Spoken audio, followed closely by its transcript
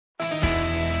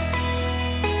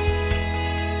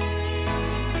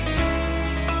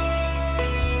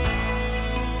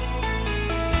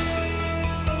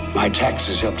My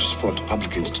taxes help to support the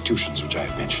public institutions which I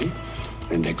have mentioned,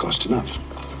 and they cost enough.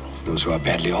 Those who are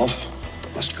badly off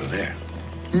must go there.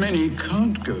 Many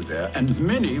can't go there, and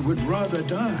many would rather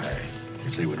die.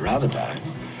 If they would rather die,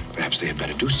 perhaps they had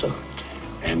better do so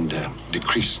and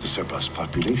decrease the surplus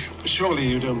population. Surely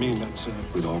you don't mean that, sir.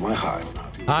 With all my heart.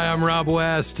 Hi, I'm Rob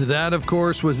West. That, of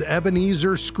course, was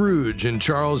Ebenezer Scrooge in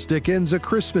Charles Dickens' A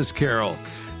Christmas Carol.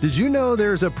 Did you know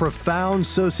there's a profound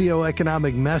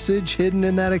socioeconomic message hidden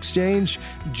in that exchange?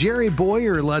 Jerry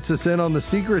Boyer lets us in on the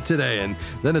secret today, and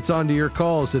then it's on to your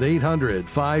calls at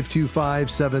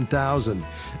 800-525-7000.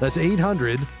 That's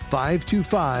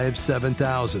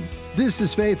 800-525-7000. This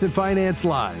is Faith and Finance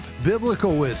Live,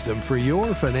 biblical wisdom for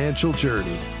your financial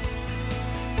journey.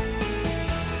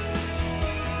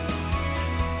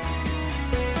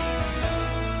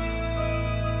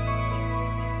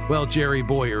 Well, Jerry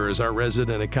Boyer is our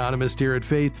resident economist here at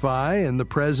Faith Fi and the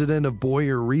president of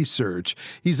Boyer Research.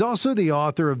 He's also the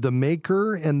author of The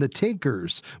Maker and the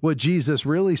Takers, What Jesus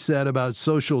Really Said About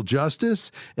Social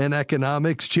Justice and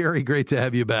Economics. Jerry, great to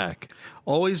have you back.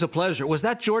 Always a pleasure. Was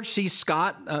that George C.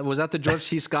 Scott? Was that the George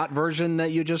C. Scott version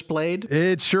that you just played?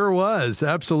 It sure was.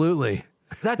 Absolutely.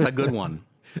 That's a good one.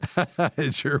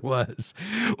 It sure was.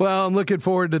 Well, I'm looking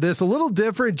forward to this. A little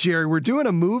different, Jerry. We're doing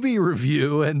a movie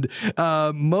review, and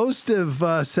most of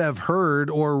us have heard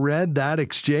or read that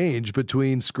exchange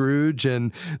between Scrooge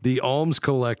and the alms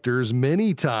collectors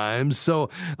many times. So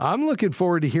I'm looking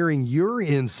forward to hearing your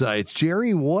insights.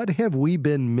 Jerry, what have we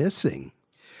been missing?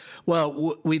 Well,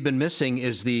 what we've been missing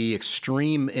is the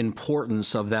extreme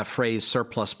importance of that phrase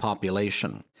surplus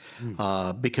population.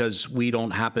 Because we don't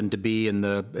happen to be in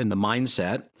the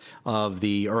mindset of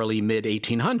the early mid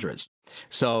 1800s.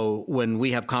 So when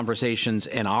we have conversations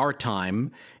in our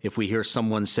time, if we hear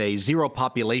someone say zero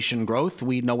population growth,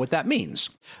 we know what that means.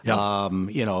 Yep.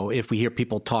 If we hear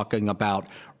people talking about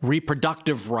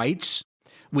reproductive rights,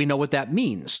 we know what that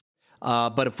means.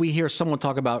 But if we hear someone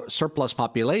talk about surplus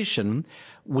population,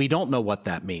 we don't know what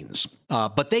that means.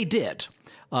 But they did.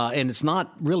 And it's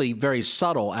not really very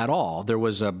subtle at all. There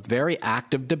was a very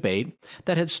active debate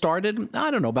that had started,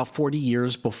 about 40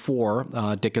 years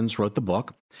before Dickens wrote the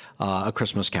book, A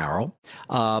Christmas Carol,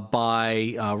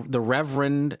 by the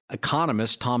Reverend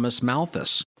economist Thomas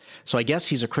Malthus. So I guess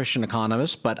he's a Christian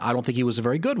economist, but I don't think he was a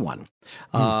very good one,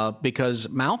 because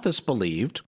Malthus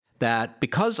believed that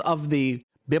because of the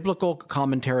biblical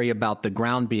commentary about the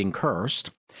ground being cursed,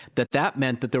 that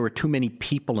meant that there were too many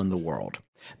people in the world.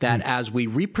 That as we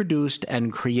reproduced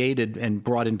and created and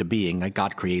brought into being,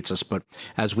 God creates us, but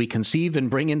as we conceive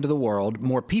and bring into the world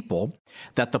more people,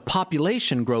 that the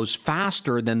population grows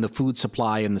faster than the food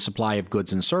supply and the supply of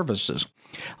goods and services.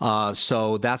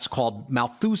 So that's called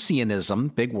Malthusianism,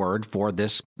 big word for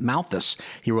this Malthus.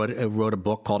 He wrote a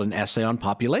book called An Essay on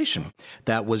Population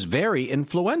that was very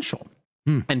influential.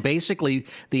 And basically,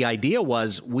 the idea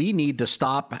was we need to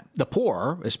stop the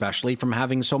poor, especially, from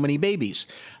having so many babies.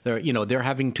 They're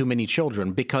having too many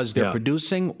children because they're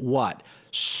producing what?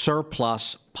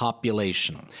 Surplus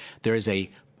population. There is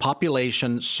a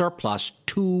population surplus,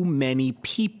 too many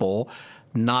people,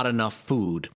 not enough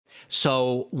food.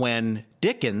 So when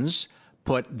Dickens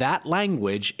put that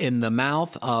language in the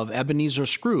mouth of Ebenezer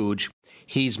Scrooge,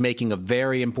 he's making a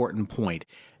very important point.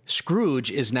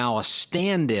 Scrooge is now a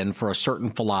stand-in for a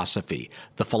certain philosophy,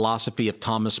 the philosophy of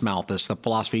Thomas Malthus, the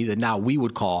philosophy that now we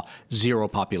would call zero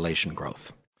population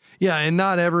growth. Yeah, and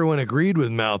not everyone agreed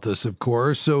with Malthus, of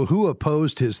course. So who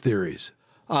opposed his theories?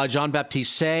 John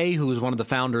Baptiste Say, who was one of the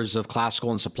founders of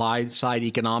classical and supply-side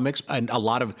economics, and a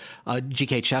lot of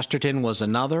G.K. Chesterton was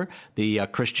another, the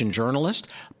Christian journalist.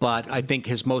 But I think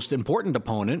his most important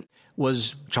opponent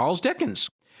was Charles Dickens.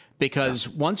 Because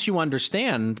once you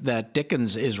understand that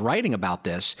Dickens is writing about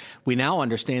this, we now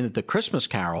understand that The Christmas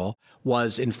Carol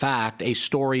was, in fact, a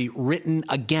story written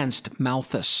against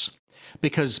Malthus.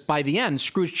 Because by the end,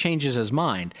 Scrooge changes his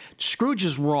mind. Scrooge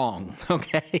is wrong,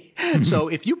 okay? So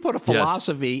if you put a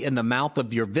philosophy in the mouth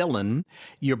of your villain,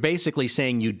 you're basically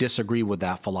saying you disagree with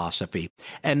that philosophy.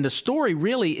 And the story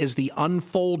really is the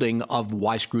unfolding of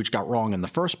why Scrooge got wrong in the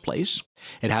first place.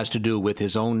 It has to do with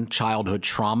his own childhood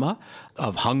trauma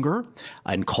of hunger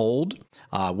and cold.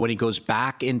 When he goes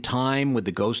back in time with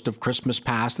the ghost of Christmas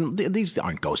past, and these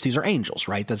aren't ghosts, these are angels,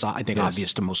 right? That's, I think,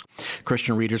 obvious to most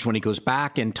Christian readers. When he goes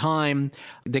back in time time.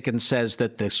 Dickens says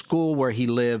that the school where he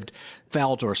lived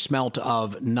felt or smelt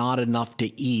of not enough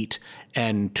to eat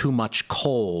and too much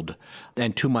cold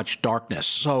and too much darkness.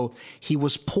 So he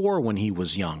was poor when he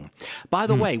was young. By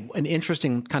the way, an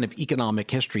interesting kind of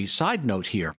economic history side note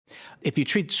here. If you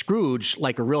treat Scrooge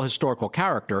like a real historical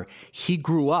character, he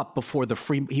grew up before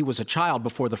he was a child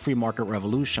before the free market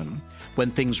revolution, when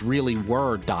things really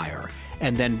were dire.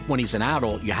 And then when he's an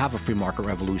adult, you have a free market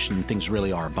revolution and things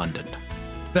really are abundant.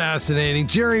 Fascinating.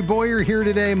 Jerry Bowyer here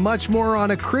today. Much more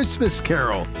on A Christmas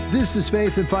Carol. This is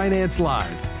Faith and Finance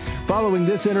Live. Following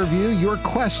this interview, your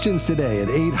questions today at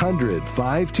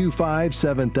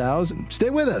 800-525-7000. Stay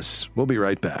with us. We'll be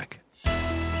right back.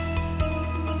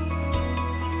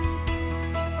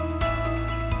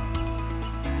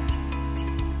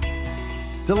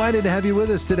 Delighted to have you with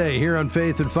us today here on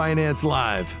Faith and Finance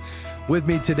Live. With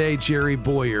me today, Jerry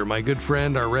Bowyer, my good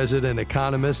friend, our resident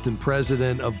economist and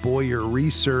president of Bowyer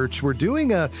Research. We're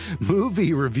doing a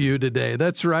movie review today.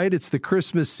 That's right. It's the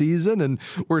Christmas season, and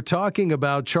we're talking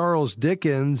about Charles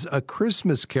Dickens' A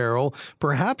Christmas Carol,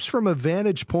 perhaps from a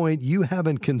vantage point you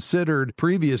haven't considered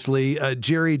previously.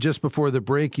 Jerry, just before the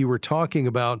break, you were talking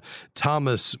about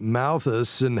Thomas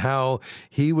Malthus and how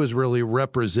he was really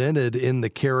represented in the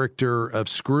character of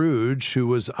Scrooge, who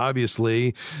was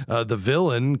obviously the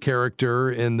villain character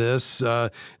in this a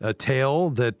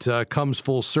tale that comes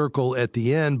full circle at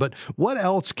the end. But what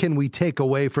else can we take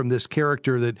away from this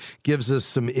character that gives us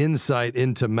some insight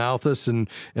into Malthus and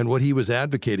what he was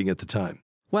advocating at the time?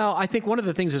 Well, I think one of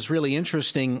the things that's really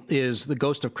interesting is the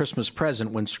Ghost of Christmas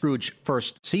Present. When Scrooge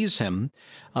first sees him,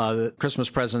 the Christmas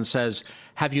Present says,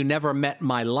 "Have you never met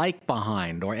my like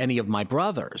behind, or any of my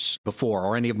brothers before,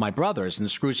 or any of my brothers?" And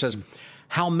Scrooge says,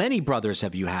 "How many brothers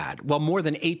have you had?" "Well, more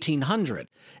than 1,800.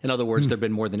 In other words, there have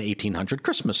been more than 1,800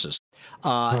 Christmases.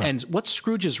 And what's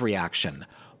Scrooge's reaction?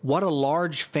 What a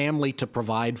large family to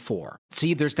provide for.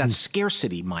 See, there's that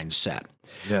scarcity mindset.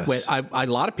 Yes. A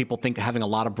lot of people think having a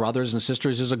lot of brothers and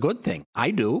sisters is a good thing. I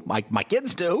do. My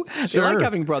kids do. Sure. They like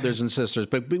having brothers and sisters.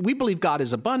 But we believe God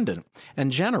is abundant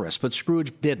and generous. But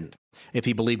Scrooge didn't, if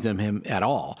he believed in him at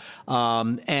all.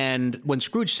 And when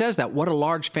Scrooge says that, what a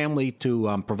large family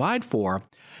to provide for,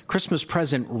 Christmas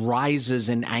Present rises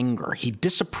in anger. He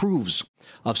disapproves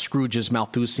of Scrooge's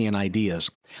Malthusian ideas.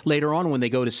 Later on, when they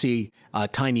go to see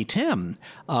Tiny Tim,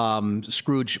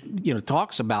 Scrooge,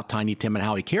 talks about Tiny Tim and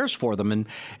how he cares for them,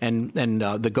 and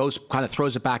the ghost kind of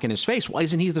throws it back in his face. Well,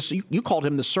 isn't he you called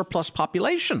him the surplus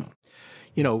population?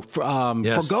 Yes.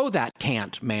 Forgo that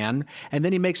cant, man. And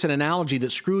then he makes an analogy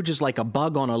that Scrooge is like a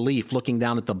bug on a leaf looking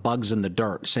down at the bugs in the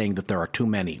dirt, saying that there are too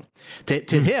many. To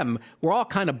him, we're all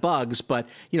kind of bugs, but,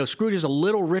 Scrooge is a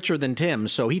little richer than Tim,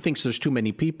 so he thinks there's too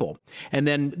many people. And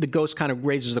then the ghost kind of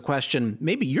raises the question,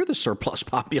 maybe you're the surplus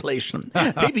population.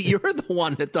 Maybe you're the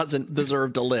one that doesn't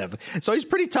deserve to live. So he's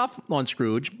pretty tough on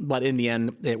Scrooge, but in the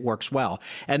end, it works well.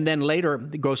 And then later,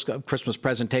 the Ghost of Christmas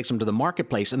Present takes him to the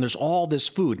marketplace, and there's all this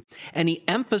food. And he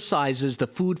emphasizes the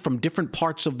food from different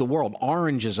parts of the world,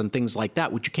 oranges and things like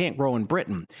that, which you can't grow in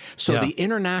Britain. So the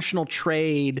international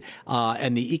trade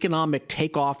and the economic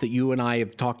takeoff that you and I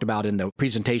have talked about in the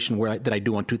presentation that I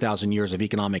do on 2,000 years of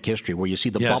economic history, where you see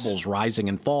the bubbles rising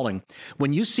and falling.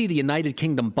 When you see the United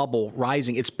Kingdom bubble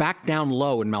rising, it's back down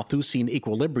low in Malthusian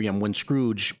equilibrium when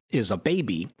Scrooge is a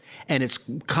baby, and it's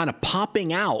kind of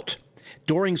popping out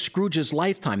during Scrooge's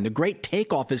lifetime. The great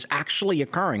takeoff is actually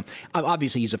occurring.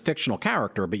 Obviously, he's a fictional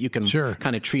character, but you can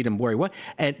kind of treat him very well.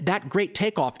 And that great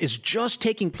takeoff is just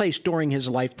taking place during his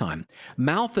lifetime.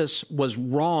 Malthus was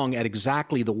wrong at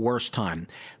exactly the worst time.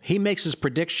 He makes his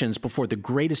predictions before the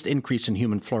greatest increase in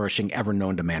human flourishing ever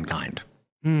known to mankind.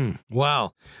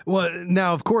 Wow. Well,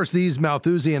 now, of course, these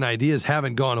Malthusian ideas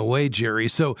haven't gone away, Jerry.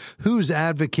 So who's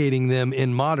advocating them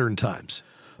in modern times?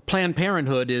 Planned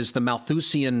Parenthood is the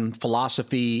Malthusian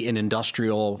philosophy in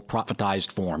industrial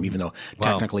profitized form, even though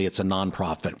technically it's a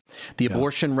nonprofit. The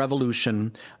abortion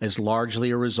revolution is largely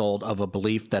a result of a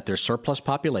belief that there's surplus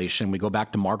population. We go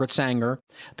back to Margaret Sanger,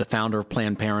 the founder of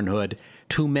Planned Parenthood.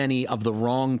 Too many of the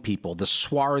wrong people, the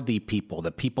swarthy people,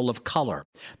 the people of color,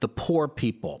 the poor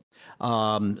people.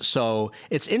 So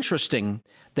it's interesting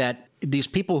that these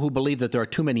people who believe that there are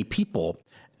too many people,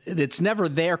 it's never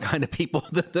their kind of people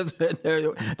that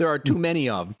there are too many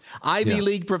of. Ivy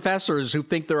League professors who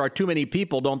think there are too many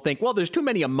people don't think, well, there's too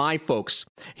many of my folks.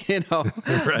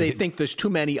 They think there's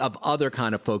too many of other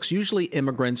kind of folks, usually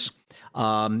immigrants,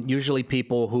 usually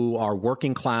people who are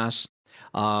working class,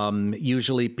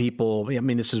 usually people,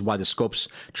 this is why the Scopes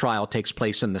trial takes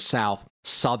place in the South.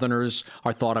 Southerners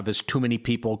are thought of as too many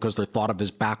people because they're thought of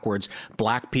as backwards.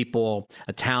 Black people,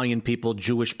 Italian people,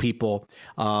 Jewish people,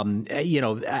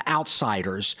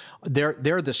 outsiders,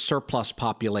 they're the surplus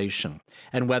population.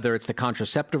 And whether it's the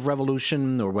contraceptive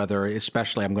revolution or whether,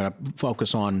 especially I'm going to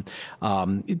focus on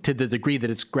to the degree that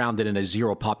it's grounded in a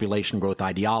zero population growth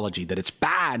ideology, that it's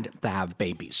bad to have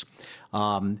babies.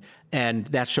 And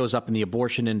that shows up in the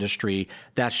abortion industry.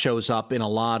 That shows up in a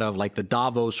lot of like the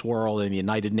Davos world and the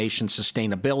United Nations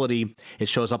sustainability. It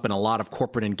shows up in a lot of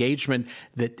corporate engagement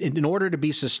that in order to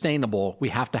be sustainable, we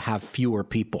have to have fewer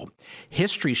people.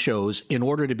 History shows in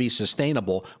order to be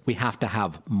sustainable, we have to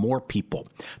have more people.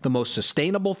 The most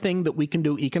sustainable thing that we can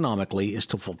do economically is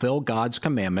to fulfill God's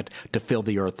commandment to fill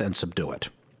the earth and subdue it.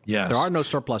 Yes. There are no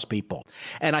surplus people.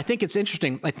 And I think it's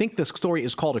interesting. I think this story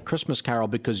is called A Christmas Carol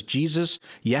because Jesus,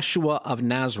 Yeshua of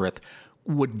Nazareth,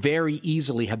 would very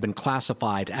easily have been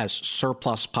classified as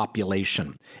surplus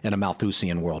population in a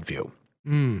Malthusian worldview.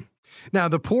 Now,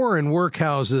 the poor in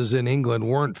workhouses in England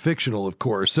weren't fictional, of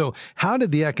course. So how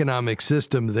did the economic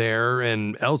system there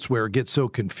and elsewhere get so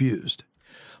confused?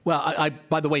 Well, I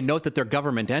by the way, note that they're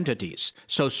government entities.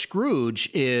 So Scrooge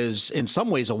is in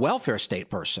some ways a welfare state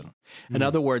person. In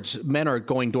other words, men are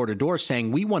going door to door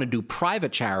saying, we want to do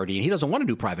private charity. And he doesn't want to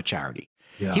do private charity.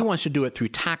 Yeah. He wants to do it through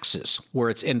taxes where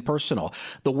it's impersonal.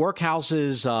 The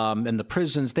workhouses and the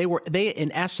prisons, they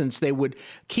in essence, they would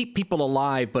keep people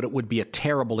alive, but it would be a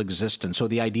terrible existence. So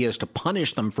the idea is to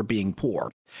punish them for being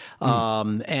poor.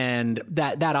 And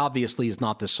that obviously is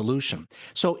not the solution.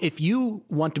 So if you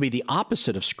want to be the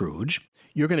opposite of Scrooge,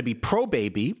 you're going to be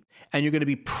pro-baby and you're going to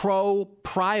be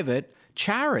pro-private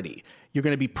charity. You're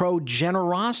going to be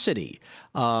pro-generosity.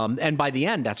 And by the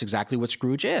end, that's exactly what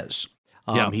Scrooge is.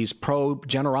 He's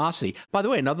pro-generosity. By the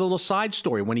way, another little side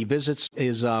story, when he visits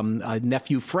his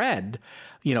nephew Fred,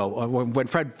 when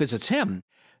Fred visits him,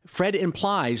 Fred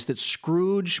implies that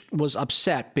Scrooge was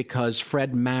upset because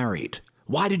Fred married.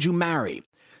 Why did you marry?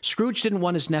 Scrooge didn't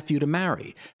want his nephew to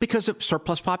marry because of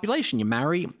surplus population. You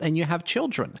marry and you have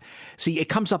children. See, it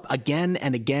comes up again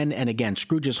and again and again.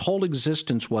 Scrooge's whole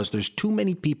existence was there's too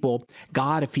many people.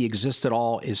 God, if he exists at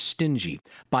all, is stingy.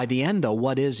 By the end, though,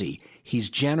 what is he?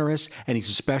 He's generous, and he's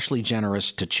especially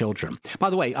generous to children. By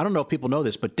the way, I don't know if people know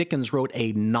this, but Dickens wrote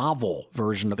a novel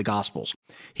version of the Gospels.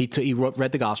 He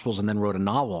read the Gospels and then wrote a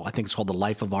novel. I think it's called The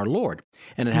Life of Our Lord,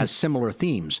 and it has similar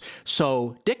themes.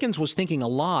 So Dickens was thinking a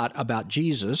lot about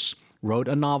Jesus, wrote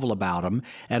a novel about him,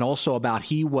 and also about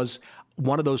he was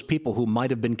one of those people who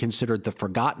might have been considered the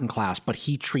forgotten class, but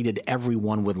he treated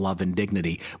everyone with love and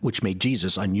dignity, which made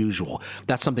Jesus unusual.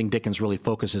 That's something Dickens really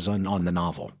focuses on the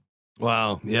novel.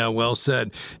 Wow. Yeah, well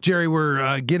said. Jerry,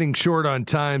 we're getting short on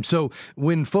time. So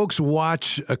when folks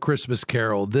watch A Christmas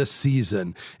Carol this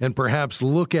season and perhaps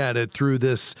look at it through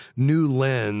this new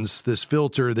lens, this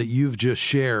filter that you've just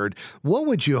shared, what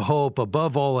would you hope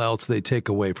above all else they take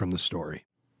away from the story?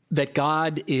 That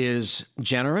God is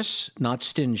generous, not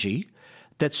stingy.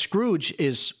 That Scrooge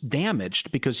is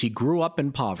damaged because he grew up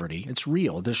in poverty. It's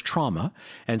real. There's trauma.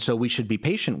 And so we should be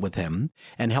patient with him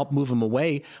and help move him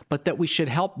away, but that we should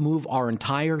help move our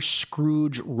entire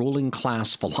Scrooge ruling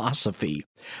class philosophy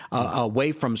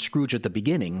away from Scrooge at the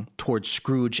beginning towards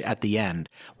Scrooge at the end,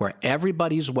 where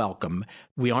everybody's welcome.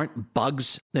 We aren't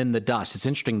bugs in the dust. It's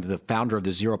interesting that the founder of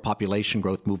the zero population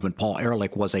growth movement, Paul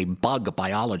Ehrlich, was a bug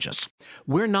biologist.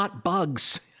 We're not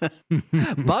bugs.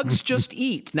 Bugs just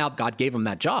eat. Now, God gave them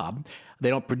that job. They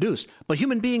don't produce. But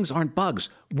human beings aren't bugs.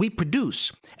 We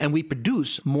produce, and we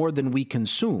produce more than we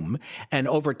consume. And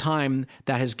over time,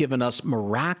 that has given us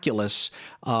miraculous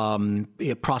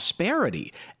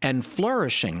prosperity and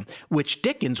flourishing, which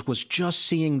Dickens was just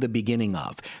seeing the beginning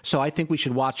of. So I think we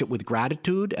should watch it with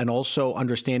gratitude and also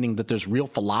understanding that there's real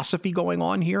philosophy going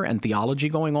on here and theology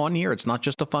going on here. It's not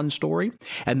just a fun story.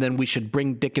 And then we should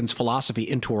bring Dickens' philosophy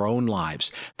into our own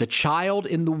lives. The child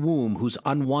in the womb who's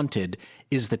unwanted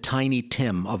is the Tiny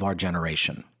Tim of our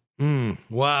generation.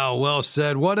 Wow, well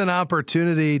said. What an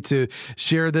opportunity to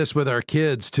share this with our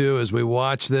kids, too, as we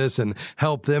watch this and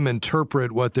help them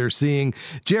interpret what they're seeing.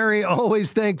 Jerry,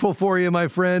 always thankful for you, my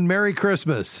friend. Merry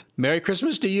Christmas. Merry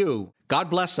Christmas to you.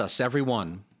 God bless us,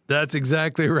 everyone. That's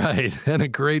exactly right. And a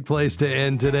great place to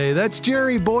end today. That's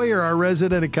Jerry Bowyer, our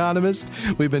resident economist.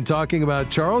 We've been talking about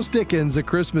Charles Dickens' A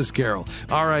Christmas Carol.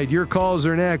 All right, your calls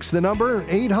are next. The number,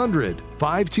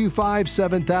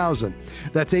 800-525-7000.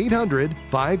 That's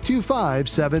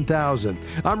 800-525-7000.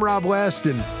 I'm Rob West,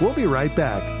 and we'll be right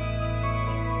back.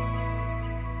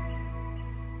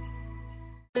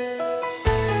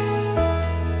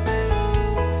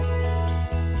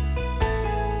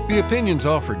 The opinions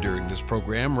offered during this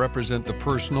program represent the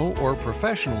personal or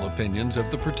professional opinions of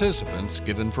the participants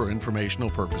given for informational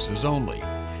purposes only.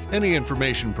 Any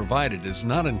information provided is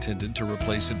not intended to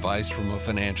replace advice from a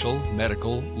financial,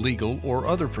 medical, legal, or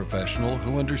other professional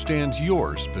who understands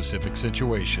your specific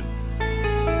situation.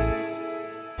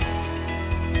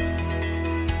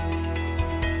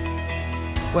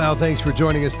 Well, thanks for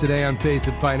joining us today on Faith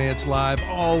and Finance Live.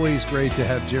 Always great to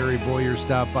have Jerry Bowyer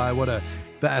stop by. What a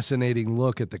fascinating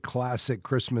look at the classic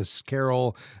Christmas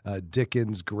Carol,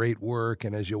 Dickens' great work.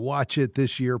 And as you watch it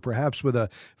this year, perhaps with a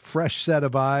fresh set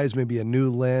of eyes, maybe a new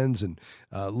lens, and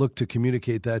look to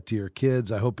communicate that to your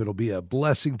kids, I hope it'll be a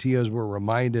blessing to you as we're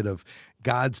reminded of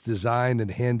God's design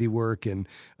and handiwork and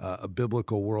a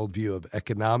biblical worldview of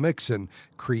economics and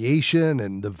creation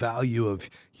and the value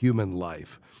of human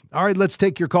life. All right, let's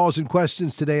take your calls and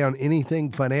questions today on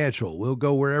anything financial. We'll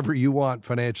go wherever you want,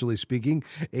 financially speaking.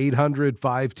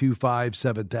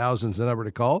 800-525-7000 is the number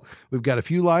to call. We've got a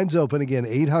few lines open. Again,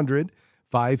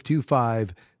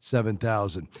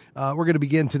 800-525-7000. We're going to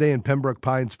begin today in Pembroke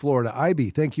Pines, Florida.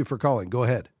 Ivy, thank you for calling. Go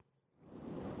ahead.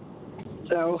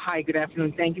 So, hi, good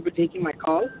afternoon. Thank you for taking my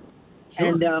call. Sure.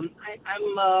 And I'm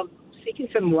seeking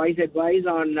some wise advice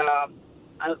on,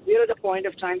 we're at the point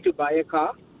of time to buy a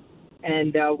car.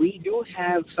 And we do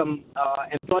have some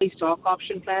employee stock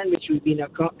option plan, which we've been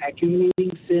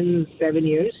accumulating since 7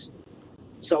 years.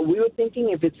 So we were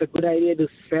thinking if it's a good idea to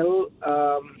sell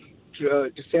the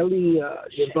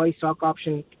employee stock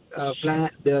option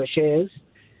plan, the shares,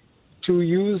 to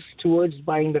use towards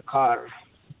buying the car.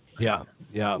 Yeah,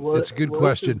 that's a good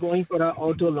question. Going for an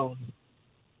auto loan.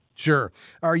 Sure.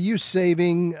 Are you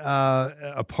saving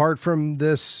apart from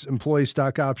this employee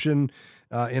stock option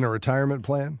in a retirement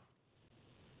plan?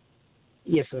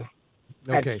 Yes, sir.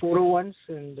 Okay. At 401s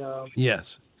and...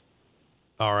 Yes.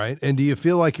 All right. And do you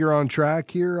feel like you're on track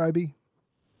here, IB?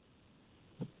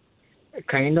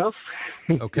 Kind of.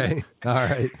 Okay. All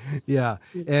right. Yeah.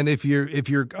 And if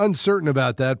you're uncertain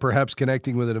about that, perhaps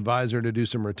connecting with an advisor to do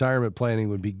some retirement planning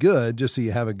would be good, just so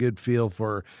you have a good feel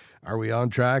for, are we on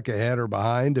track, ahead, or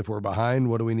behind? If we're behind,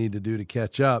 what do we need to do to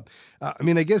catch up? I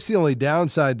guess the only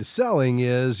downside to selling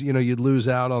is, you'd lose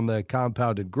out on the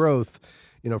compounded growth,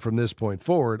 from this point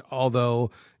forward,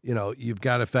 although, you've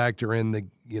got to factor in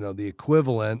the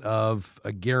equivalent of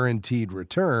a guaranteed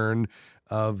return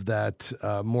of that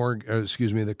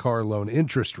the car loan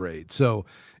interest rate. So,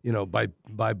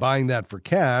 by buying that for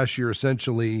cash, you're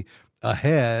essentially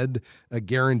ahead a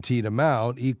guaranteed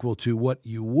amount equal to what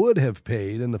you would have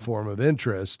paid in the form of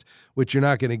interest, which you're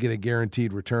not going to get a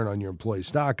guaranteed return on your employee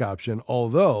stock option,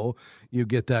 although you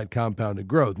get that compounded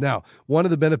growth. Now, one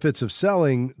of the benefits of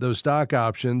selling those stock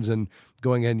options and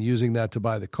going ahead and using that to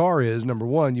buy the car is, number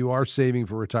one, you are saving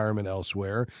for retirement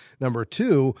elsewhere. Number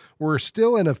two, we're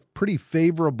still in a pretty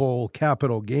favorable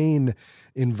capital gain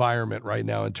environment right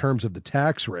now in terms of the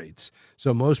tax rates.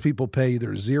 So most people pay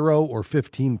either 0 or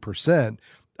 15%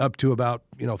 up to about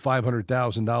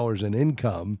 $500,000 in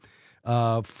income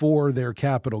for their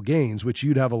capital gains, which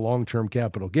you'd have a long-term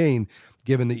capital gain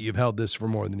given that you've held this for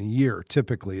more than a year,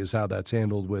 typically is how that's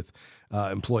handled with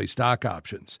employee stock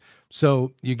options.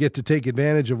 So you get to take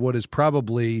advantage of what is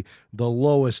probably the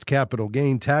lowest capital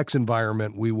gain tax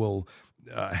environment we will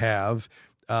have,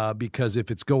 because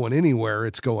if it's going anywhere,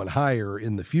 it's going higher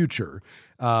in the future.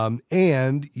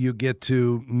 And you get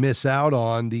to miss out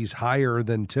on these higher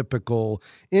than typical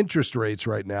interest rates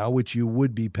right now, which you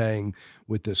would be paying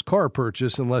with this car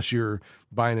purchase, unless you're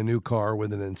buying a new car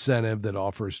with an incentive that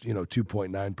offers,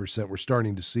 2.9%. We're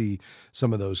starting to see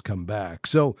some of those come back.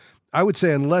 So I would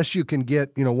say unless you can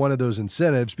get, one of those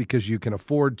incentives because you can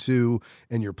afford to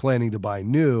and you're planning to buy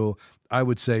new, I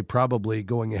would say probably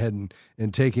going ahead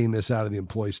and taking this out of the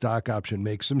employee stock option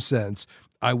makes some sense.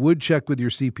 I would check with your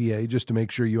CPA just to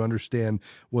make sure you understand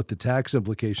what the tax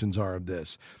implications are of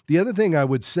this. The other thing I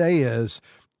would say is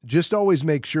just always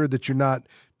make sure that you're not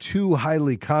too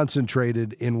highly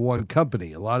concentrated in one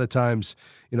company. A lot of times,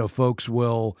 folks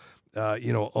will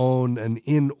own an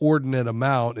inordinate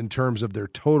amount in terms of their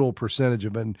total percentage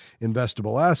of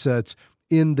investable assets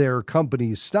in their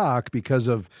company's stock because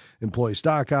of employee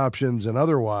stock options and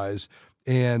otherwise.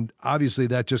 And obviously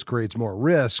that just creates more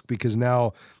risk because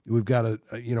now we've got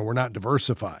we're not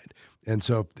diversified. And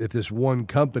so if this one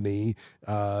company,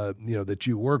 that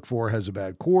you work for has a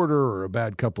bad quarter or a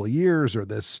bad couple of years, or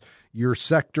your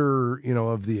sector,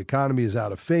 of the economy is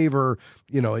out of favor,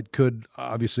 it could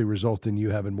obviously result in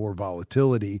you having more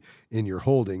volatility in your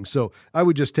holdings. So I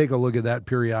would just take a look at that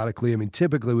periodically.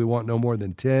 Typically we want no more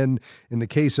than 10. In the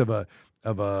case of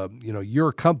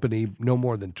your company, no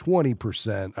more than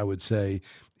 20%, I would say,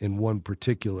 in one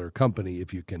particular company,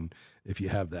 if you can if you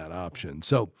have that option.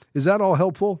 So is that all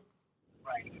helpful?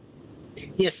 Right.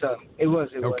 Yes, sir. It was.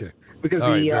 Okay. Because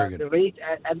all right, the rate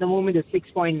at the moment is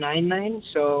 6.99.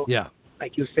 So, yeah,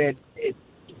 like you said,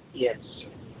 yes.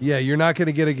 Yeah, you're not going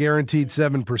to get a guaranteed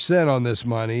 7% on this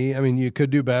money. I mean, you could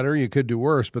do better, you could do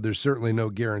worse, but there's certainly no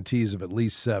guarantees of at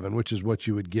least 7, which is what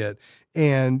you would get.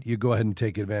 And you go ahead and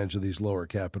take advantage of these lower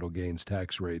capital gains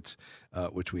tax rates,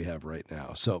 which we have right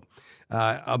now. So,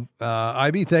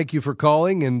 Ivy, thank you for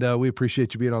calling, and we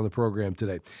appreciate you being on the program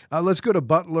today. Let's go to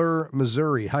Butler,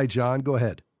 Missouri. Hi, John. Go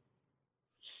ahead.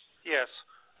 Yes.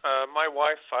 My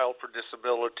wife filed for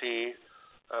disability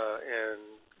in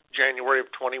January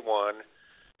of 21.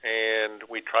 And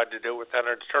we tried to do it without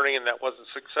an attorney, and that wasn't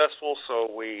successful, so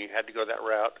we had to go that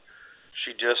route.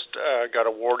 She just got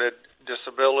awarded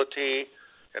disability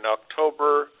in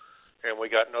October, and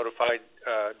we got notified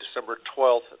December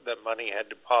 12th that money had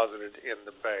deposited in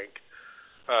the bank.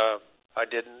 I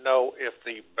didn't know if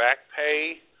the back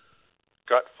pay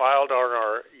got filed on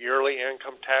our yearly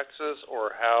income taxes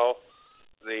or how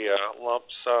the lump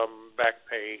sum back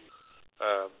pay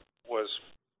was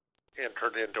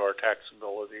entered into our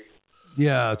taxability.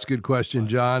 Yeah, it's a good question,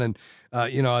 John. And,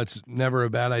 it's never a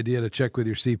bad idea to check with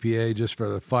your CPA just for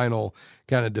the final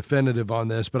kind of definitive on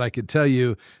this. But I could tell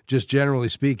you, just generally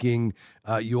speaking,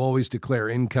 you always declare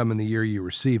income in the year you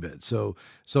receive it. So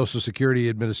Social Security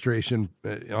Administration,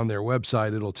 on their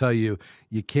website, it'll tell you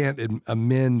you can't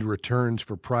amend returns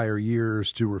for prior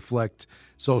years to reflect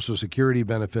Social Security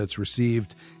benefits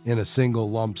received in a single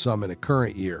lump sum in a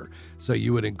current year. So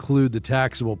you would include the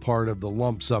taxable part of the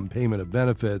lump sum payment of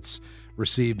benefits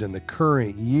received in the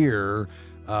current year,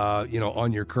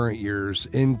 on your current year's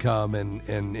income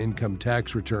and income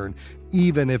tax return,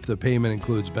 even if the payment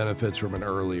includes benefits from an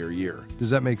earlier year. Does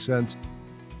that make sense?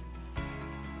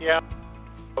 Yeah,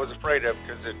 I was afraid of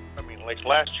because like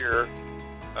last year,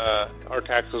 our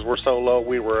taxes were so low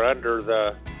we were under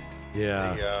the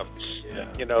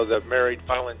married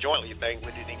filing jointly thing.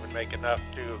 We didn't even make enough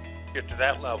to get to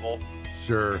that level.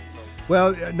 Sure.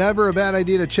 Well, never a bad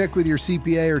idea to check with your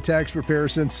CPA or tax preparer,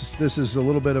 since this is a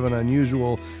little bit of an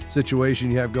unusual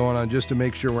situation you have going on, just to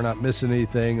make sure we're not missing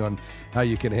anything on how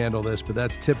you can handle this. But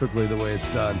that's typically the way it's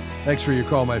done. Thanks for your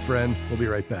call, my friend. We'll be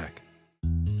right back.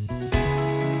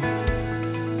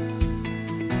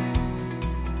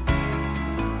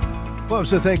 Well, I'm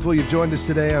so thankful you've joined us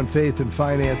today on Faith and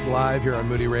Finance Live here on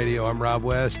Moody Radio. I'm Rob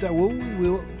West.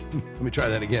 Let me try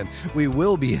that again. We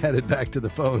will be headed back to the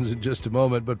phones in just a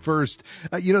moment. But first,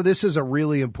 this is a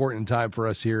really important time for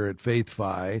us here at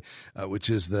FaithFi, which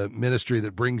is the ministry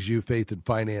that brings you Faith and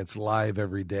Finance Live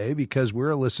every day, because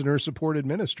we're a listener-supported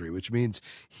ministry, which means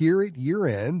here at year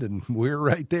end, and we're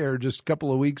right there just a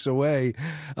couple of weeks away,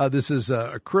 this is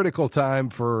a critical time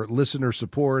for listener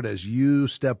support as you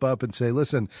step up and say,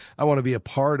 listen, I want to be a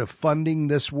part of funding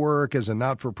this work as a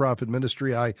not-for-profit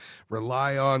ministry. I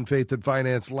rely on Faith and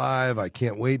Finance Live. I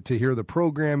can't wait to hear the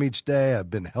program each day.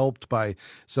 I've been helped by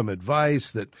some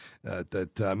advice that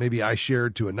maybe I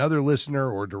shared to another listener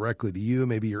or directly to you.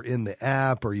 Maybe you're in the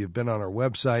app or you've been on our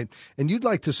website and you'd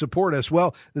like to support us.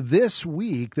 Well, this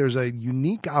week there's a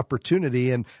unique opportunity,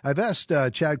 and I've asked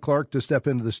Chad Clark to step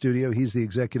into the studio. He's the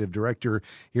executive director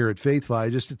here at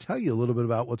FaithFi, just to tell you a little bit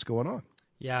about what's going on.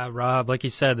 Yeah, Rob, like you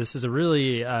said, this is a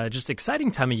really just exciting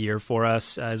time of year for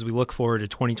us as we look forward to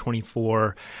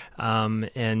 2024.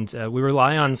 And we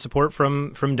rely on support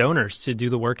from donors to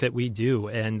do the work that we do.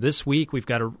 And this week, we've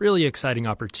got a really exciting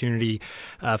opportunity,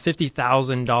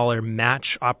 $50,000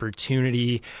 match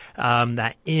opportunity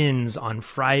that ends on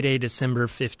Friday, December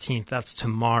 15th. That's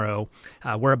tomorrow.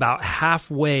 We're about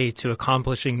halfway to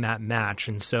accomplishing that match.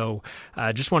 And so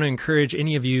I just want to encourage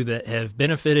any of you that have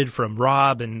benefited from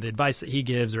Rob and the advice that he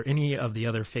gives, or any of the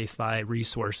other FaithFi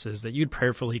resources, that you'd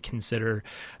prayerfully consider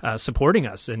supporting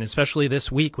us, and especially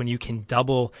this week when you can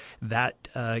double that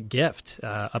gift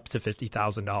up to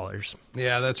 $50,000.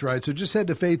 Yeah, that's right. So just head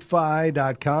to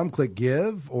faithfi.com, click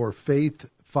give, or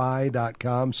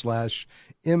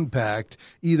faithfi.com/impact.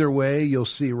 Either way, you'll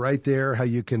see right there how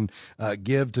you can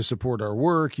give to support our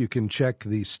work. You can check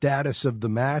the status of the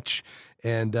match.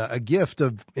 And a gift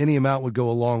of any amount would go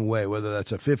a long way, whether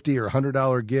that's a $50 or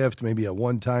 $100 gift, maybe a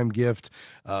one-time gift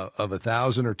of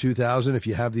 $1,000 or $2,000, if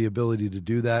you have the ability to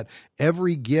do that.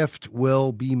 Every gift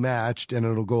will be matched, and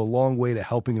it'll go a long way to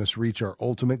helping us reach our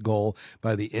ultimate goal.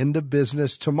 By the end of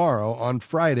business tomorrow, on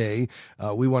Friday,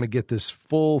 we want to get this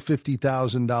full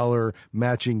 $50,000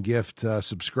 matching gift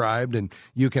subscribed, and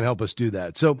you can help us do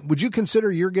that. So would you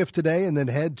consider your gift today, and then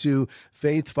head to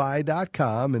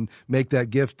faithfi.com and make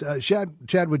that gift? Shad,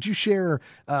 Chad, would you share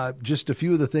just a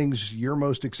few of the things you're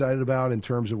most excited about in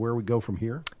terms of where we go from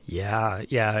here? Yeah.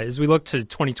 As we look to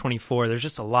 2024, there's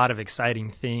just a lot of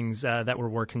exciting things that we're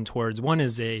working towards. One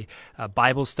is a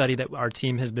Bible study that our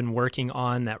team has been working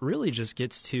on that really just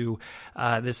gets to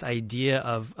this idea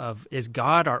of is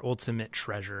God our ultimate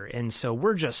treasure? And so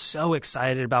we're just so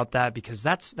excited about that because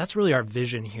that's really our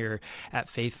vision here at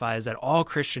FaithFi, is that all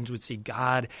Christians would see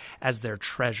God as their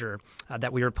treasure,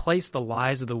 that we replace the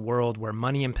lies of the world where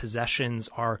money and possessions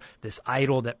are this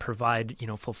idol that provide,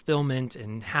 fulfillment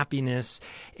and happiness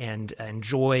and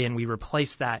joy, and we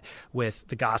replace that with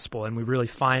the gospel, and we really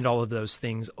find all of those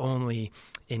things only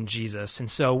in Jesus.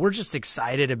 And so we're just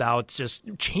excited about just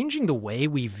changing the way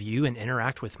we view and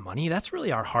interact with money. That's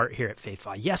really our heart here at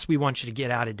FaithFi. Yes, we want you to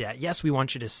get out of debt. Yes, we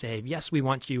want you to save. Yes, we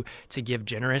want you to give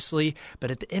generously.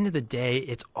 But at the end of the day,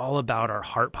 it's all about our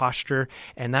heart posture.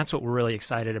 And that's what we're really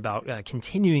excited about,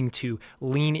 continuing to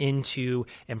lean into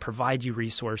and provide you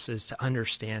resources to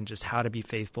understand just how to be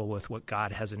faithful with what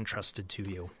God has entrusted to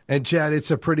you. And Chad,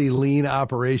 it's a pretty lean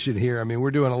operation here. I mean,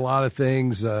 we're doing a lot of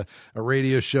things, a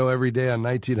radio show every day on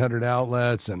 1,900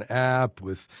 outlets, an app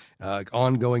with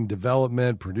ongoing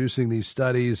development, producing these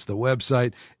studies, the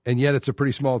website, and yet it's a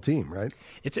pretty small team, right?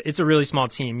 It's a really small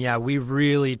team. Yeah, we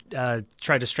really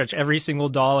try to stretch every single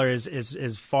dollar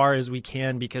as far as we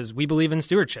can because we believe in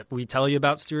stewardship. We tell you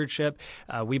about stewardship.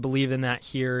 We believe in that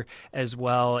here as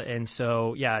well. And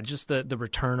so, yeah, just the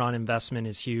return on investment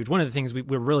is huge. One of the things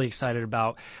we're really excited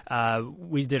about,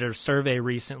 we did a survey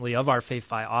recently of our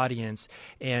FaithFi audience,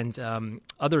 and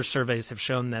other surveys have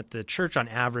shown that the church on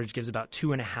average gives about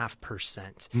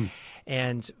 2.5%.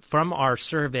 And from our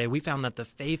survey, we found that the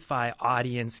FaithFi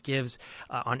audience gives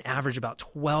on average about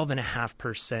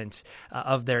 12.5%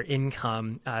 of their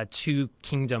income to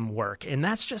kingdom work. And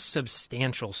that's just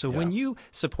substantial. So when you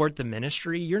support the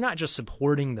ministry, you're not just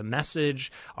supporting the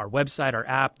message, our website, our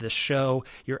app, this show.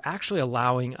 You're actually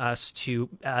allowing us to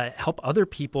help other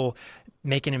people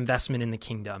make an investment in the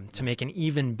kingdom to make an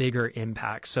even bigger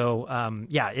impact. So,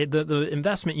 the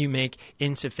investment you make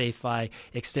into FaithFi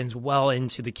extends well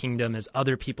into the kingdom as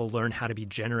other people learn how to be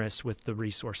generous with the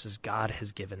resources God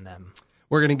has given them.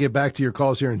 We're going to get back to your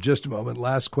calls here in just a moment.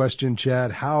 Last question,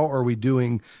 Chad. How are we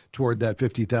doing toward that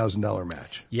 $50,000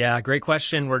 match? Yeah, great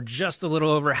question. We're just a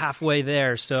little over halfway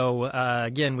there. So,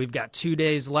 again, we've got 2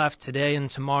 days left, today and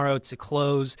tomorrow, to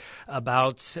close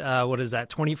about,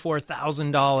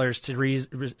 $24,000 to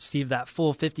receive that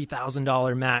full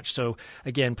 $50,000 match. So,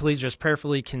 again, please just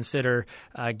prayerfully consider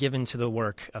giving to the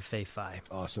work of FaithFi.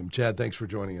 Awesome. Chad, thanks for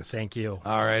joining us. Thank you.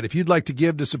 All right. If you'd like to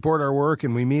give to support our work,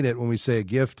 and we mean it when we say a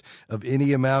gift of any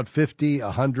amount, 50,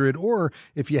 100, or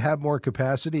if you have more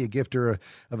capacity, a gift of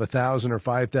 $1,000 or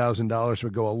 $5,000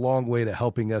 would go a long way to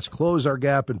helping us close our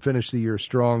gap and finish the year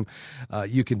strong.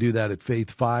 You can do that at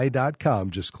faithfi.com.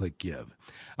 Just click give.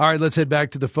 All right, let's head back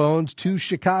to the phones to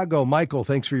Chicago. Michael,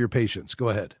 thanks for your patience. Go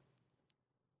ahead.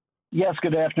 Yes,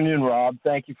 good afternoon, Rob.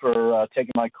 Thank you for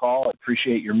taking my call. I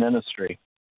appreciate your ministry.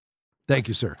 Thank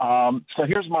you, sir. So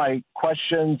here's my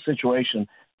situation.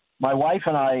 My wife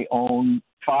and I own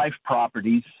 5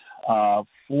 properties, 4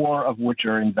 of which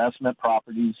are investment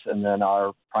properties, and then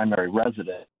our primary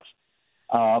residence.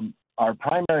 Our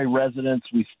primary residence,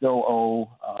 we still owe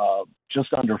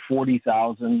just under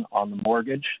 $40,000 on the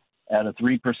mortgage at a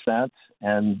 3%,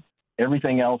 and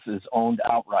everything else is owned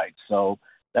outright. So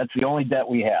that's the only debt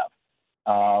we have,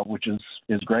 which is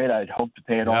great. I'd hope to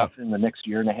pay it off in the next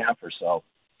year and a half or so.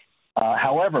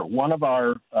 However, one of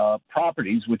our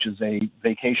properties, which is a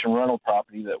vacation rental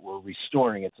property that we're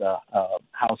restoring, it's a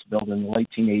house built in the late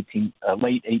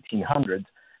 1800s.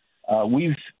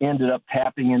 We've ended up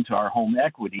tapping into our home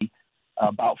equity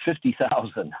about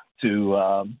 $50,000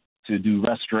 to do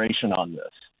restoration on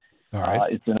this. All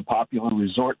right. It's in a popular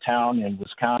resort town in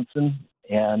Wisconsin,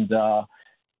 and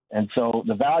so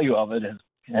the value of it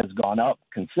has gone up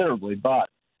considerably. But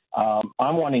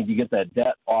I'm wanting to get that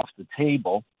debt off the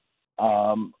table.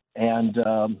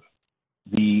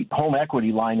 The home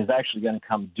equity line is actually going to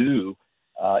come due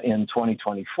in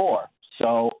 2024.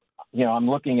 So, I'm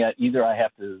looking at either I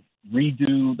have to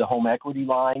redo the home equity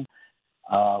line.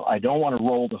 I don't want to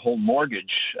roll the whole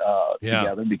mortgage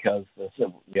together because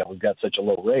we've got such a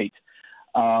low rate.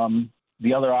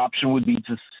 The other option would be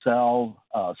to sell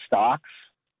stocks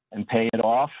and pay it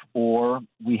off, or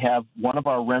we have one of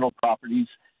our rental properties.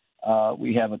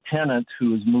 We have a tenant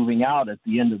who is moving out at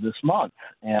the end of this month,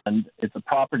 and it's a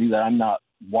property that I'm not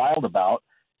wild about.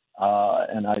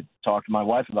 And I talked to my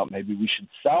wife about maybe we should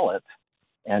sell it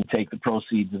and take the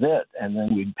proceeds of it, and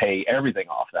then we'd pay everything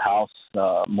off, the house,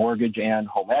 mortgage, and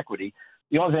home equity.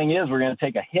 The only thing is we're going to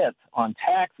take a hit on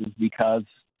taxes because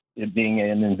it being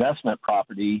an investment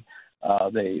property,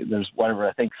 there's whatever,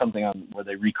 I think something on where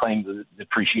they reclaim the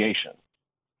depreciation.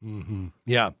 Mm-hmm.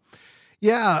 Yeah.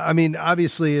 Yeah, I mean,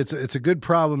 obviously, it's a good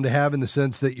problem to have in the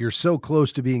sense that you're so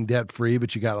close to being debt free,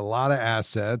 but you got a lot of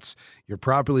assets. You're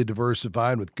properly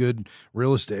diversified with good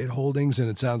real estate holdings, and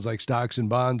it sounds like stocks and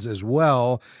bonds as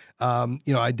well.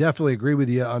 I definitely agree with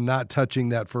you on not touching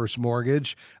that first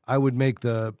mortgage. I would make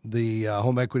the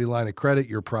home equity line of credit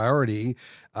your priority,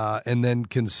 and then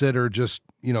consider just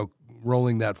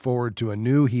rolling that forward to a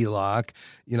new HELOC.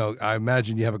 I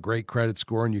imagine you have a great credit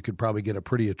score and you could probably get a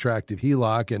pretty attractive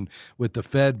HELOC. And with the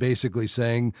Fed basically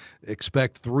saying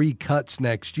expect 3 cuts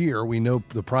next year, we know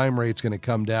the prime rate's going to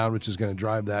come down, which is going to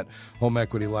drive that home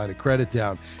equity line of credit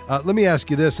down. Let me ask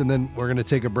you this, and then we're going to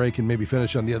take a break and maybe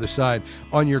finish on the other side.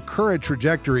 On your current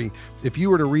trajectory, if you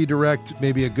were to redirect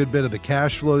maybe a good bit of the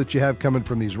cash flow that you have coming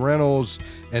from these rentals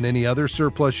and any other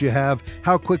surplus you have,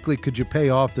 how quickly could you pay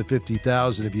off the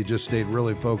 $50,000 if you just stayed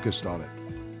really focused on it?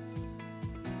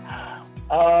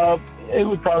 It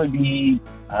would probably be,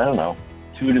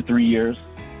 2 to 3 years.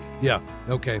 Yeah.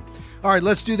 Okay. All right,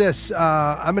 let's do this.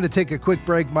 I'm going to take a quick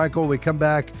break, Michael. When we come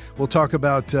back, we'll talk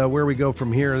about where we go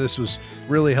from here. This was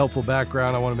really helpful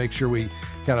background. I want to make sure we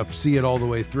kind of see it all the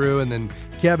way through. And then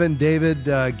Kevin, David,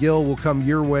 Gil will come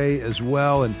your way as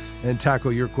well and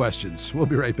tackle your questions. We'll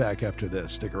be right back after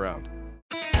this. Stick around.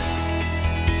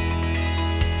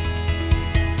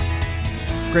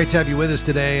 Great to have you with us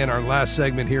today in our last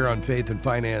segment here on Faith and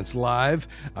Finance Live.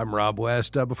 I'm Rob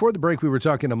West. Before the break, we were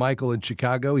talking to Michael in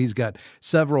Chicago. He's got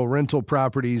several rental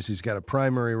properties. He's got a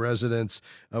primary residence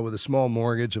with a small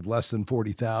mortgage of less than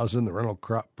 $40,000. The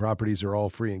rental properties are all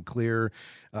free and clear.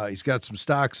 He's got some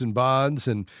stocks and bonds,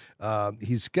 and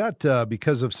he's got,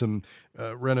 because of some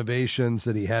renovations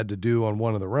that he had to do on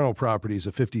one of the rental properties,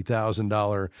 a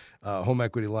 $50,000 home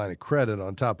equity line of credit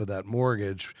on top of that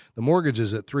mortgage. The mortgage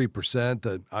is at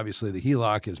 3%. Obviously, the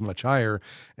HELOC is much higher,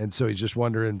 and so he's just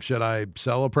wondering, should I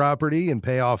sell a property and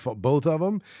pay off both of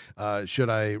them? Should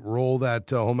I roll that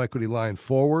home equity line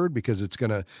forward because it's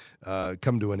going to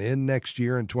come to an end next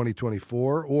year in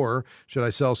 2024, or should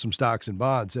I sell some stocks and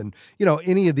bonds? And,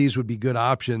 any of these would be good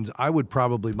options. I would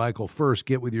probably, Michael, first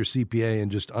get with your CPA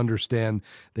and just understand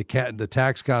the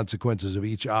tax consequences of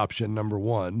each option, number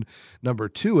one. Number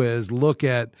two is look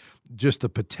at just the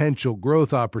potential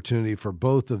growth opportunity for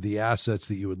both of the assets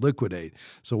that you would liquidate.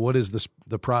 So what is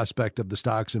the prospect of the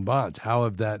stocks and bonds? How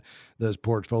have those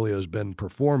portfolios been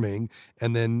performing?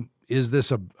 And then is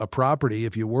this a property,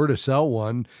 if you were to sell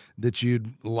one, that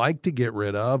you'd like to get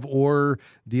rid of, or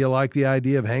do you like the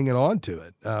idea of hanging on to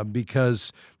it?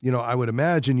 Because, I would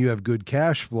imagine you have good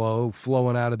cash flow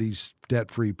flowing out of these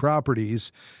debt-free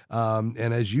properties. And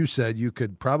as you said, you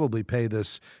could probably pay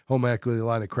this home equity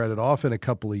line of credit off in a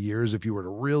couple of years if you were to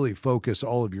really focus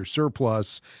all of your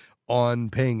surplus on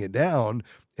paying it down.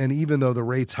 And even though the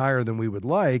rate's higher than we would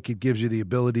like, it gives you the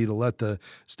ability to let the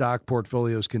stock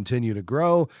portfolios continue to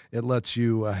grow. It lets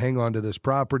you hang on to this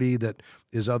property that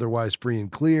is otherwise free and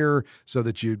clear, so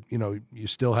that you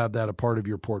still have that a part of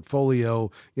your portfolio,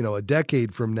 a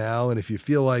decade from now. And if you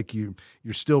feel like you're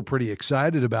still pretty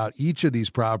excited about each of these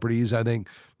properties, I think,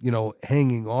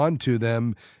 hanging on to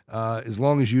them, as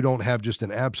long as you don't have just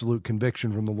an absolute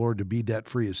conviction from the Lord to be debt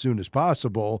free as soon as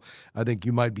possible, I think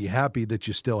you might be happy that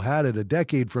you still had it a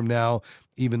decade from now,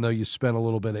 even though you spent a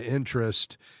little bit of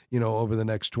interest, over the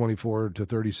next 24 to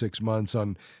 36 months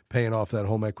on paying off that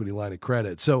home equity line of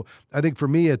credit. So I think for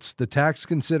me, it's the tax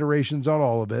considerations on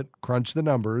all of it. Crunch the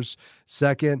numbers.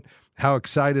 Second, how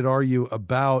excited are you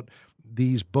about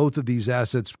both of these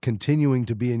assets continuing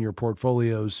to be in your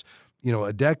portfolios,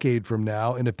 a decade from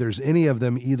now? And if there's any of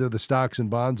them, either the stocks and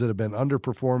bonds that have been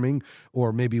underperforming,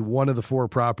 or maybe one of the 4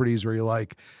 properties where you're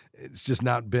like, it's just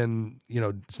not been,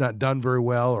 it's not done very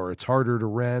well, or it's harder to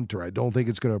rent, or I don't think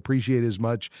it's going to appreciate as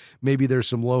much. Maybe there's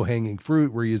some low-hanging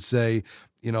fruit where you'd say,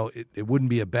 it wouldn't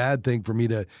be a bad thing for me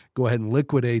to go ahead and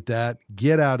liquidate that,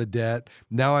 get out of debt.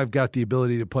 Now I've got the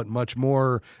ability to put much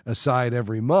more aside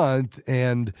every month.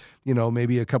 And,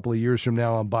 maybe a couple of years from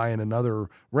now, I'm buying another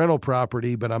rental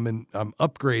property, but I'm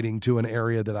upgrading to an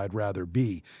area that I'd rather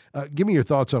be. Give me your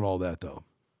thoughts on all that, though.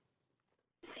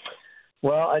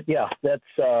 Well, that's,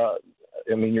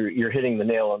 you're hitting the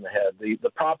nail on the head. The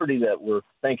property that we're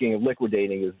thinking of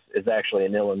liquidating is actually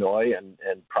in Illinois,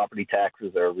 and property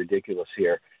taxes are ridiculous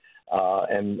here.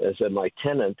 And as I said, my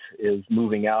tenant is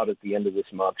moving out at the end of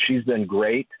this month. She's been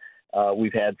great.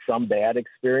 We've had some bad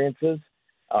experiences.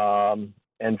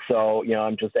 And so,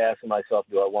 I'm just asking myself,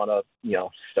 do I want to,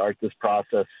 start this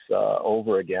process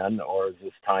over again, or is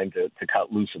this time to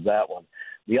cut loose of that one?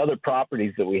 The other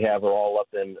properties that we have are all up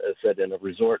in, as I said, in a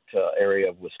resort area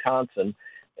of Wisconsin,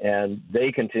 and they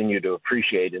continue to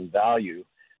appreciate in value,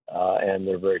 and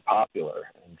they're very popular.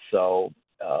 And so,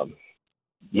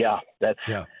 Yeah.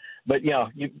 But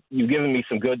you've given me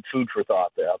some good food for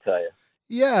thought there, I'll tell you.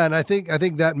 Yeah, and I think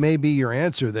that may be your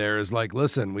answer there is like,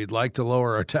 listen, we'd like to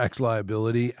lower our tax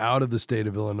liability out of the state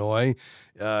of Illinois.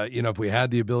 If we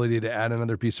had the ability to add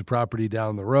another piece of property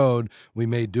down the road, we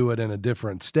may do it in a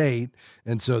different state.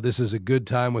 And so this is a good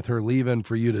time with her leaving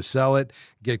for you to sell it,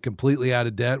 get completely out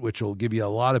of debt, which will give you a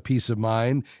lot of peace of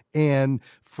mind and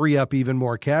free up even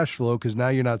more cash flow because now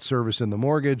you're not servicing the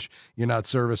mortgage, you're not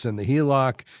servicing the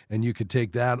HELOC, and you could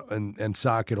take that and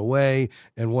sock it away.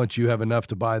 And once you have enough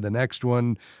to buy the next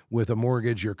one with a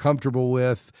mortgage you're comfortable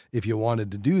with, if you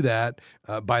wanted to do that,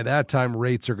 by that time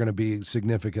rates are going to be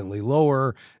significantly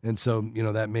lower. And so,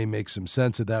 that may make some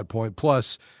sense at that point.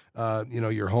 Plus,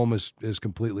 your home is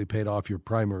completely paid off your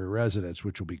primary residence,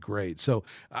 which will be great. So,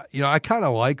 I kind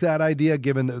of like that idea,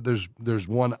 given that there's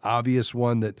one obvious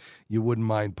one that you wouldn't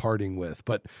mind parting with.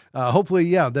 But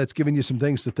hopefully, that's given you some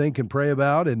things to think and pray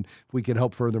about. And if we can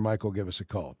help further, Michael, give us a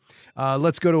call.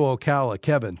 Let's go to Ocala.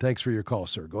 Kevin, thanks for your call,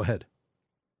 sir. Go ahead.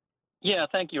 Yeah,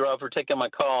 thank you, Rob, for taking my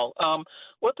call.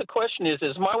 What the question is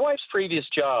my wife's previous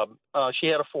job, she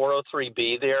had a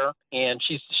 403B there, and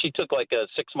she took like a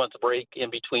 6-month break in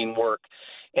between work,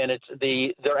 and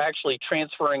they're actually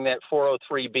transferring that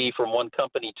 403B from one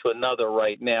company to another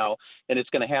right now, and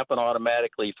it's going to happen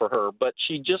automatically for her. But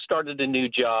she just started a new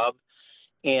job,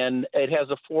 and it has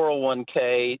a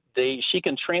 401k. She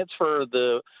can transfer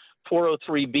the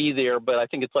 403B there, but I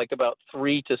think it's like about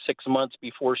 3 to 6 months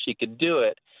before she could do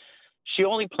it. She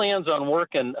only plans on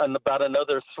working in about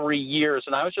another 3 years,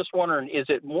 and I was just wondering, is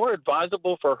it more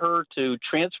advisable for her to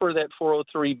transfer that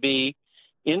 403B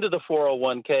into the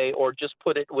 401k or just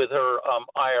put it with her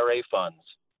IRA funds?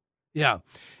 Yeah.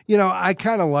 I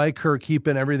kind of like her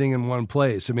keeping everything in one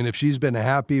place. I mean, if she's been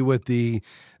happy with the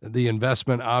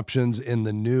investment options in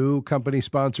the new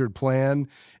company-sponsored plan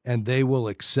and they will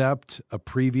accept a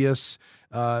previous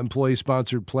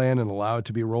employee-sponsored plan and allow it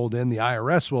to be rolled in, the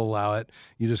IRS will allow it.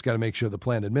 You just got to make sure the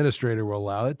plan administrator will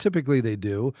allow it. Typically, they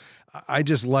do. I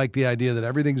just like the idea that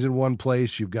everything's in one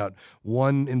place. You've got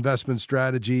one investment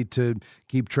strategy to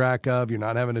keep track of. You're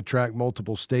not having to track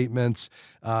multiple statements.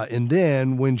 And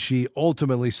then when she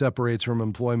ultimately separates from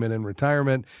employment and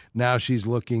retirement, now she's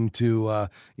looking to,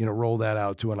 roll that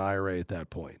out to an IRA at that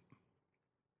point.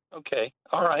 Okay.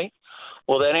 All right.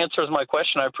 Well, that answers my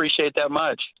question. I appreciate that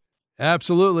much.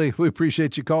 Absolutely. We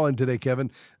appreciate you calling today,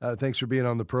 Kevin. Thanks for being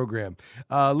on the program.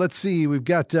 Let's see. We've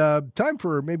got time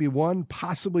for maybe one,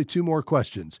 possibly two more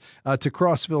questions. To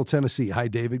Crossville, Tennessee. Hi,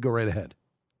 David. Go right ahead.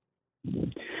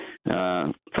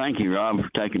 Thank you, Rob, for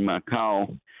taking my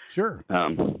call. Sure. I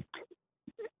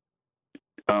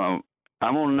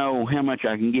want to know how much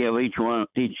I can give each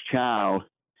child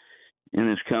in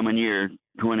this coming year,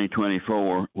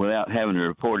 2024, without having to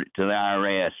report it to the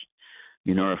IRS.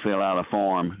 Or fill out a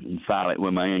form and file it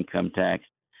with my income tax.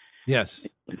 Yes.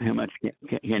 How much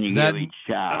can you give each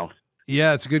child?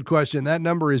 Yeah, it's a good question. That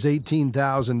number is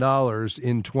 $18,000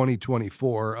 in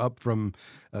 2024, up from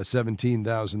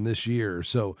 $17,000 this year.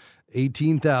 So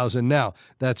 $18,000. Now,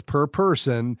 that's per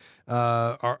person.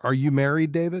 Are you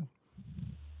married, David?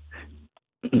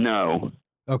 No.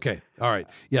 Okay. All right.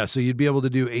 Yeah. So you'd be able to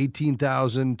do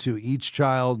 $18,000 to each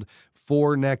child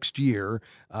for next year,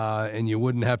 and you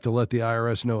wouldn't have to let the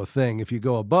IRS know a thing. If you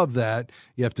go above that,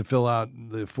 you have to fill out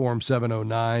the Form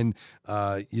 709.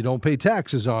 You don't pay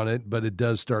taxes on it, but it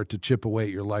does start to chip away at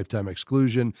your lifetime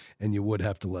exclusion, and you would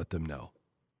have to let them know.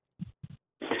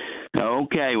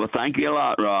 Okay. Well, thank you a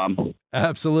lot, Rob.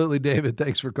 Absolutely, David.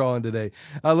 Thanks for calling today.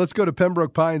 Let's go to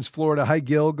Pembroke Pines, Florida. Hi,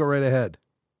 Gil. Go right ahead.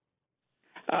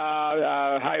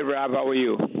 Hi, Rob. How are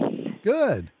you?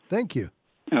 Good. Thank you.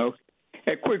 Okay.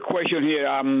 A quick question here.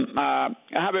 I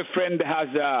have a friend that has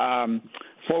a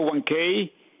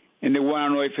 401k, and they want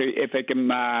to know if I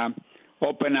can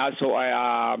open also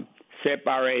a SEP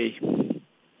IRA.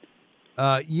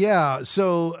 Yeah.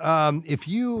 So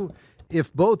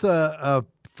if both a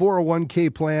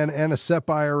 401k plan and a SEP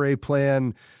IRA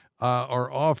plan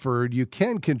are offered, you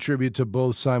can contribute to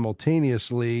both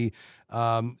simultaneously,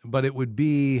 but it would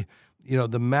be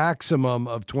the maximum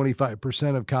of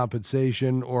 25% of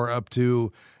compensation, or up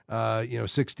to,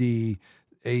 $68,000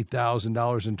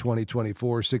 in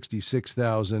 2024,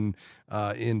 $66,000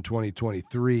 in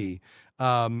 2023.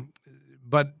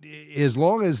 But as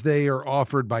long as they are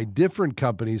offered by different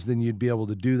companies, then you'd be able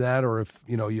to do that. Or if,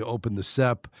 you open the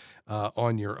SEP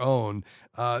on your own.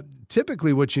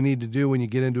 Typically what you need to do when you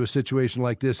get into a situation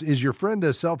like this, is your friend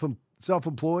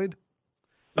self-employed?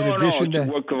 In addition to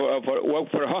to work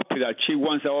for a hospital. She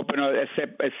wants to open a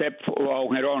SEP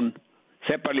on her own,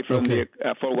 separately from the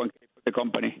 401k for the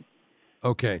company.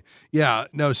 Okay. Yeah.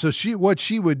 No. So what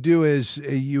she would do is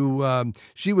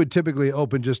she would typically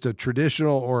open just a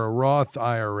traditional or a Roth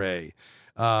IRA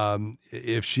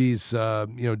if she's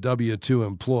W-2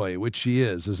 employee, which she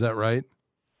is. Is that right?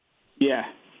 Yeah.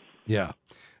 Yeah.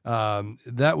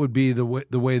 That would be the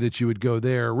way that you would go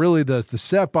there. Really, the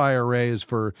SEP IRA is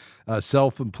for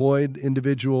self-employed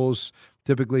individuals,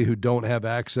 typically who don't have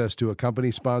access to a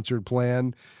company-sponsored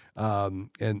plan.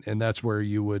 And that's where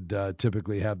you would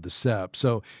typically have the SEP.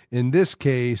 So in this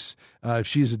case, if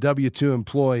she's a W-2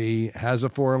 employee, has a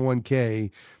 401k,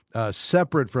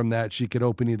 separate from that, she could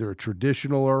open either a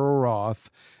traditional or a Roth,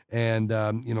 and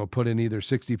put in either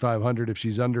 $6,500 if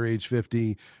she's under age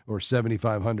 50 or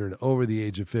 $7,500 over the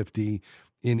age of 50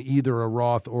 in either a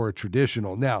Roth or a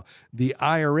traditional. Now, the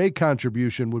IRA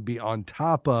contribution would be on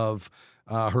top of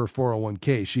her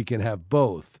 401k. She can have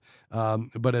both.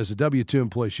 But as a W-2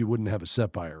 employee, she wouldn't have a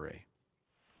SEP IRA.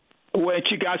 Well,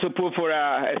 she can also put for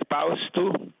a spouse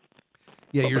too.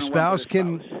 Yeah, your spouse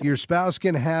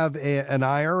can have an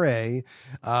IRA,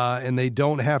 and they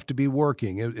don't have to be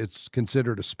working. It's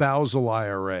considered a spousal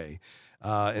IRA,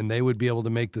 and they would be able to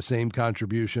make the same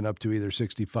contribution up to either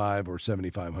 $6,500 or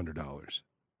 $7,500.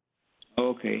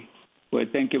 Okay. Well,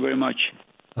 thank you very much.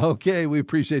 Okay, we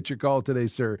appreciate your call today,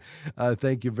 sir.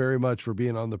 Thank you very much for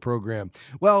being on the program.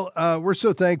 Well, we're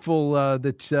so thankful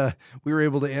that we were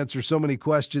able to answer so many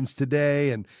questions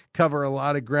today and cover a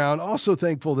lot of ground. Also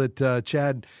thankful that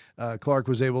Chad Clark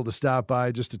was able to stop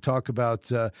by just to talk about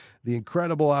the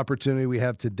incredible opportunity we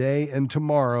have today and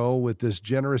tomorrow with this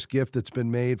generous gift that's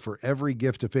been made for every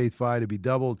gift to Faith Fi to be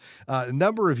doubled. A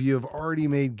number of you have already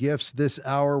made gifts this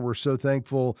hour. We're so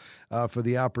thankful for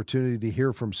the opportunity to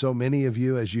hear from so many of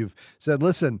you as you've said,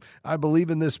 listen, I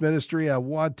believe in this ministry. I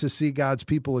want to see God's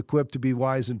people equipped to be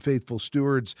wise and faithful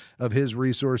stewards of his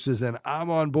resources, and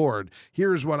I'm on board.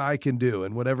 Here's what I can do.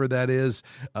 And whatever that is,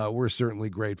 we're certainly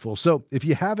grateful. So if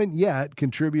you haven't yet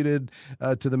contributed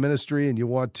to the ministry and you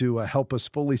want to help us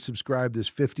fully subscribe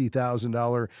this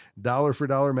 $50,000 dollar for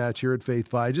dollar match here at Faith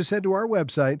Fi, just head to our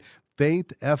website,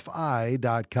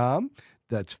 faithfi.com.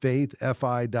 That's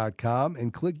faithfi.com,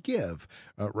 and click Give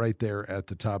right there at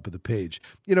the top of the page.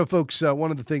 You know, folks,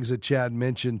 one of the things that Chad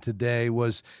mentioned today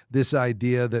was this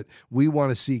idea that we want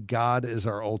to see God as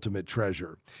our ultimate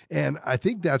treasure. And I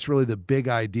think that's really the big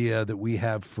idea that we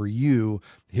have for you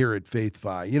here at Faith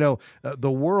Fi. You know,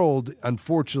 the world,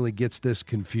 unfortunately, gets this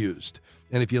confused.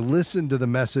 And if you listen to the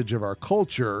message of our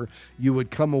culture, you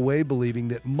would come away believing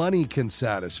that money can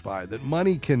satisfy, that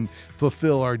money can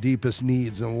fulfill our deepest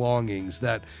needs and longings,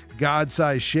 that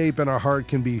God-sized shape in our heart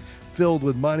can be filled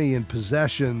with money and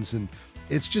possessions. And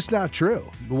it's just not true.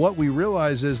 What we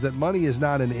realize is that money is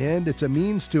not an end, it's a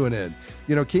means to an end.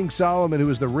 You know, King Solomon, who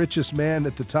was the richest man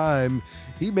at the time,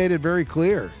 he made it very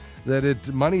clear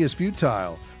that money is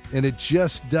futile and it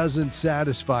just doesn't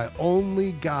satisfy.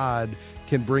 Only God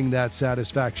can bring that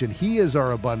satisfaction. He is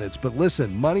our abundance. But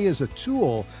listen, money is a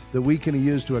tool that we can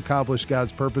use to accomplish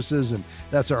God's purposes, and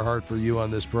that's our heart for you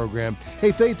on this program.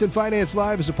 Hey, Faith and Finance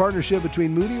Live is a partnership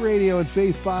between Moody Radio and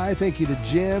Faith Fi. Thank you to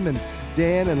Jim and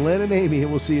Dan and Lynn and Amy,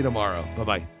 and we'll see you tomorrow.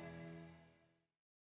 Bye-bye.